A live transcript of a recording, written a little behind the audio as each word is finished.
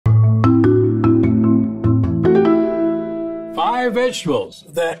5 vegetables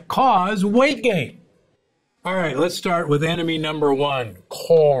that cause weight gain. All right, let's start with enemy number 1,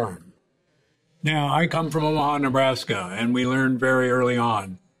 corn. Now, I come from Omaha, Nebraska, and we learned very early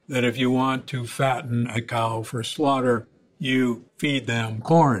on that if you want to fatten a cow for slaughter, you feed them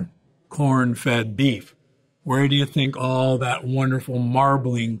corn, corn-fed beef. Where do you think all that wonderful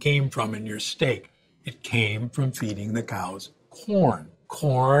marbling came from in your steak? It came from feeding the cows corn.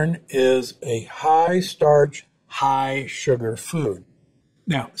 Corn is a high-starch, high-sugar food.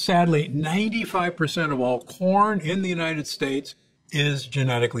 Now, sadly, 95% of all corn in the United States is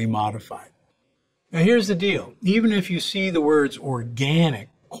genetically modified. Now, here's the deal. Even if you see the words organic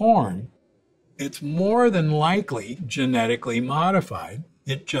corn, it's more than likely genetically modified.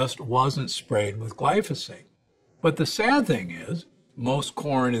 It just wasn't sprayed with glyphosate. But the sad thing is, most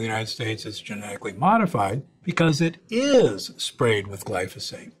corn in the United States is genetically modified because it is sprayed with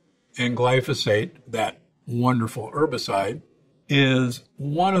glyphosate. And glyphosate, that wonderful herbicide, is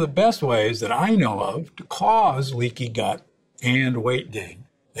one of the best ways that I know of to cause leaky gut and weight gain.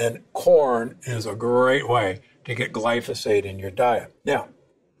 And corn is a great way to get glyphosate in your diet. Now,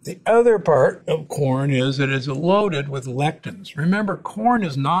 the other part of corn is that it's loaded with lectins. Remember, corn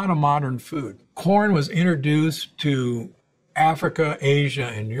is not a modern food. Corn was introduced to Africa, Asia,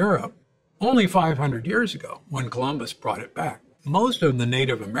 and Europe only 500 years ago when Columbus brought it back. Most of the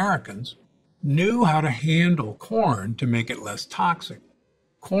Native Americans knew how to handle corn to make it less toxic.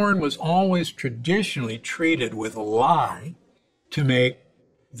 Corn was always traditionally treated with lye to make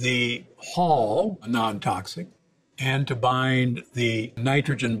the hull non-toxic and to bind the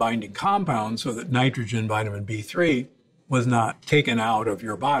nitrogen-binding compound so that nitrogen, vitamin B3, was not taken out of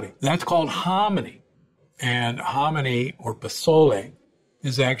your body. That's called hominy. And hominy, or pozole,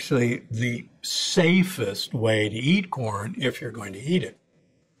 is actually the safest way to eat corn if you're going to eat it.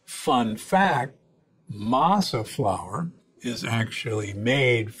 Fun fact, masa flour is actually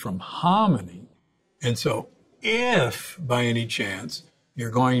made from hominy. And so if, by any chance, you're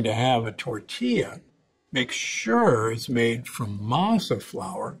going to have a tortilla, make sure it's made from masa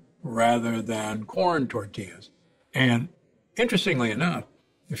flour rather than corn tortillas. And interestingly enough,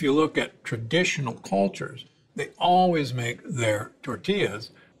 if you look at traditional cultures, they always make their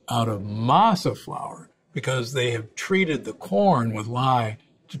tortillas out of masa flour because they have treated the corn with lye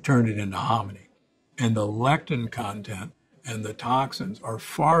to turn it into hominy. And the lectin content and the toxins are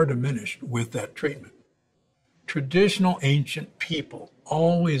far diminished with that treatment. Traditional ancient people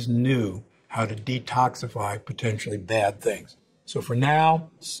always knew how to detoxify potentially bad things. So for now,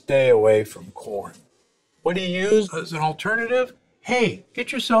 stay away from corn. What do you use as an alternative? Hey,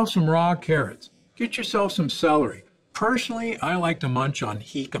 get yourself some raw carrots. Get yourself some celery. Personally, I like to munch on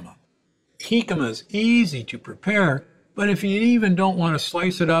jicama. Jicama is easy to prepare, but if you even don't want to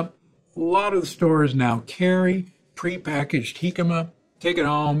slice it up, a lot of the stores now carry prepackaged jicama. Take it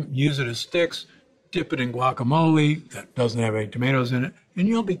home, use it as sticks, dip it in guacamole that doesn't have any tomatoes in it, and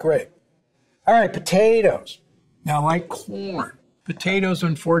you'll be great. All right, potatoes. Now, like corn, potatoes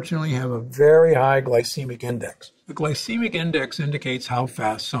unfortunately have a very high glycemic index. The glycemic index indicates how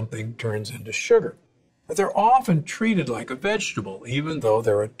fast something turns into sugar. But they're often treated like a vegetable, even though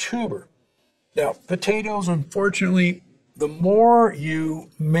they're a tuber. Now, potatoes, unfortunately, the more you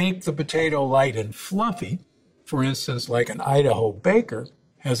make the potato light and fluffy, for instance, like an Idaho baker,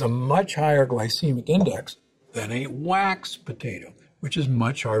 has a much higher glycemic index than a wax potato, which is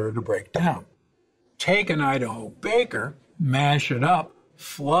much harder to break down. Take an Idaho baker, mash it up,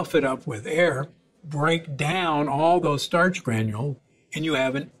 fluff it up with air, break down all those starch granules, and you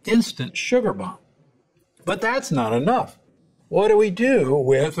have an instant sugar bomb. But that's not enough. What do we do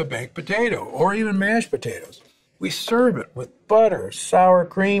with a baked potato or even mashed potatoes? We serve it with butter, sour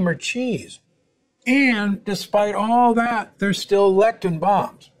cream, or cheese. And despite all that, there's still lectin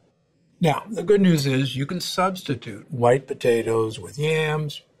bombs. Now, the good news is you can substitute white potatoes with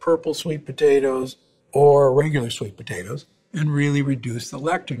yams, purple sweet potatoes, or regular sweet potatoes and really reduce the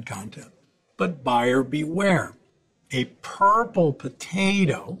lectin content. But buyer beware. A purple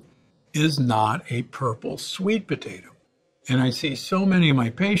potato is not a purple sweet potato. And I see so many of my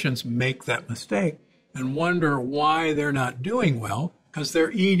patients make that mistake and wonder why they're not doing well because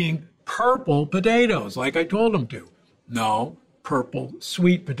they're eating purple potatoes like I told them to. No, purple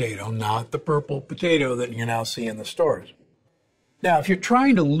sweet potato, not the purple potato that you now see in the stores. Now, if you're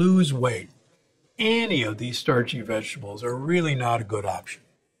trying to lose weight, any of these starchy vegetables are really not a good option.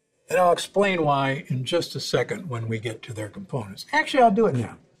 And I'll explain why in just a second when we get to their components. Actually, I'll do it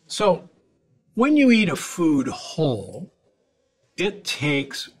now. So when you eat a food whole, it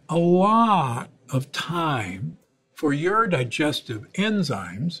takes a lot of time for your digestive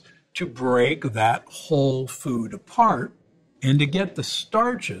enzymes to break that whole food apart And to get the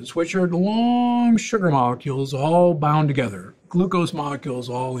starches, which are long sugar molecules all bound together, glucose molecules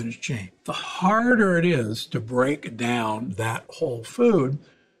all in a chain, the harder it is to break down that whole food,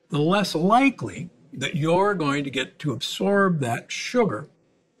 the less likely that you're going to get to absorb that sugar.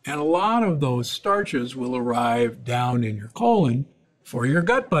 And a lot of those starches will arrive down in your colon for your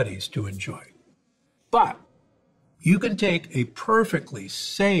gut buddies to enjoy. But you can take a perfectly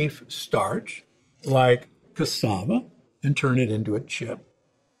safe starch like cassava and turn it into a chip,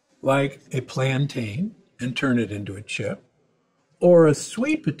 like a plantain and turn it into a chip, or a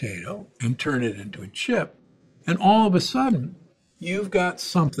sweet potato and turn it into a chip, and all of a sudden you've got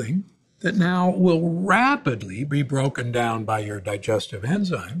something that now will rapidly be broken down by your digestive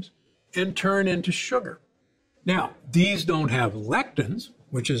enzymes and turn into sugar. Now, these don't have lectins,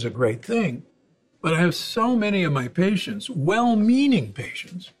 which is a great thing, but I have so many of my patients, well-meaning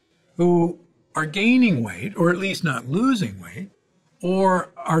patients, who are gaining weight, or at least not losing weight,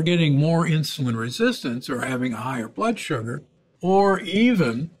 or are getting more insulin resistance, or having a higher blood sugar, or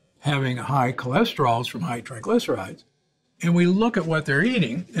even having high cholesterols from high triglycerides. And we look at what they're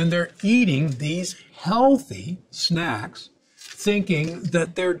eating, and they're eating these healthy snacks, thinking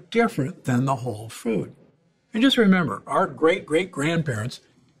that they're different than the whole food. And just remember, our great-great-grandparents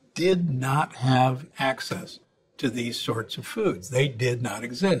did not have access to these sorts of foods. They did not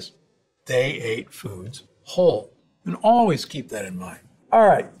exist. They ate foods whole. And always keep that in mind. All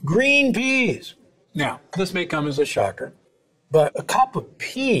right, green peas. Now, this may come as a shocker, but a cup of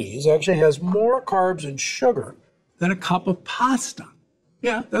peas actually has more carbs and sugar than a cup of pasta.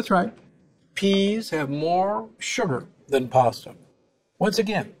 Yeah, that's right. Peas have more sugar than pasta. Once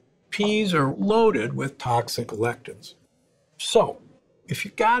again, peas are loaded with toxic lectins. So, if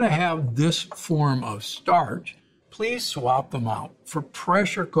you gotta have this form of starch, please swap them out for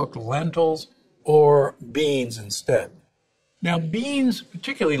pressure-cooked lentils or beans instead. Now, beans,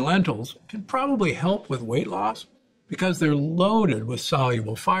 particularly lentils, can probably help with weight loss because they're loaded with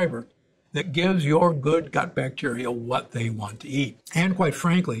soluble fiber that gives your good gut bacteria what they want to eat. And quite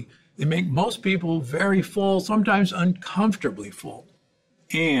frankly, they make most people very full, sometimes uncomfortably full.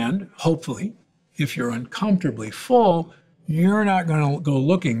 And hopefully, if you're uncomfortably full, you're not going to go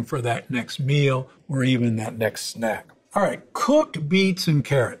looking for that next meal or even that next snack. All right, cooked beets and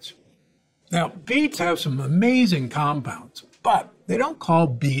carrots. Now, beets have some amazing compounds, but they don't call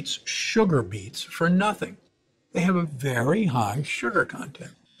beets sugar beets for nothing. They have a very high sugar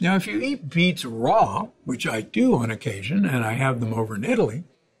content. Now, if you eat beets raw, which I do on occasion, and I have them over in Italy,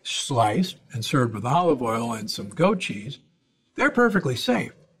 sliced and served with olive oil and some goat cheese, they're perfectly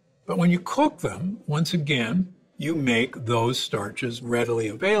safe. But when you cook them, once again, you make those starches readily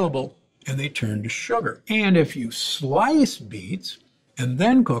available and they turn to sugar. And if you slice beets and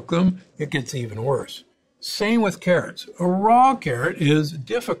then cook them, it gets even worse. Same with carrots. A raw carrot is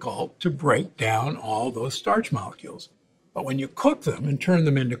difficult to break down all those starch molecules. But when you cook them and turn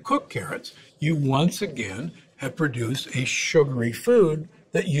them into cooked carrots, you once again have produced a sugary food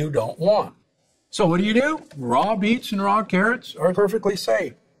that you don't want. So what do? Raw beets and raw carrots are perfectly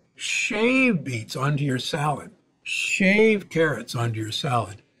safe. Shave beets onto your salad. Shave carrots onto your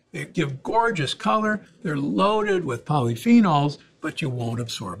salad. They give gorgeous color. They're loaded with polyphenols, but you won't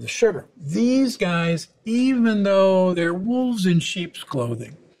absorb the sugar. These guys, even though they're wolves in sheep's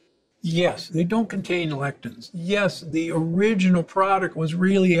clothing, yes, they don't contain lectins. Yes, the original product was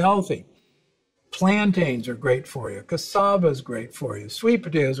really healthy. Plantains are great for you. Cassava is great for you. Sweet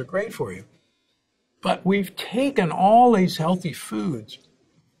potatoes are great for you. But we've taken all these healthy foods,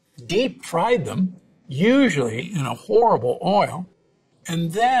 deep fried them, usually in a horrible oil,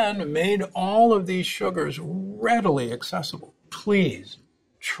 and then made all of these sugars readily accessible. Please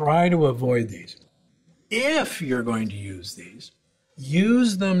try to avoid these. If you're going to use these,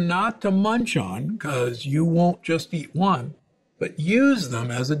 use them not to munch on, because you won't just eat one, but use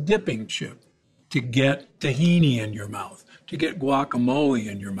them as a dipping chip to get tahini in your mouth, to get guacamole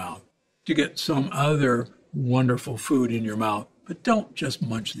in your mouth, to get some other wonderful food in your mouth. But don't just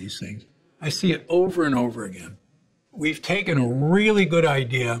munch these things. I see it over and over again. We've taken a really good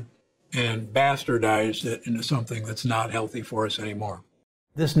idea and bastardized it into something that's not healthy for us anymore.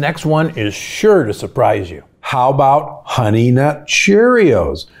 This next one is sure to surprise you. How about Honey Nut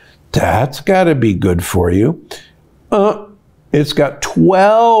Cheerios? That's got to be good for you. It's got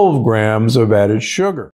 12 grams of added sugar.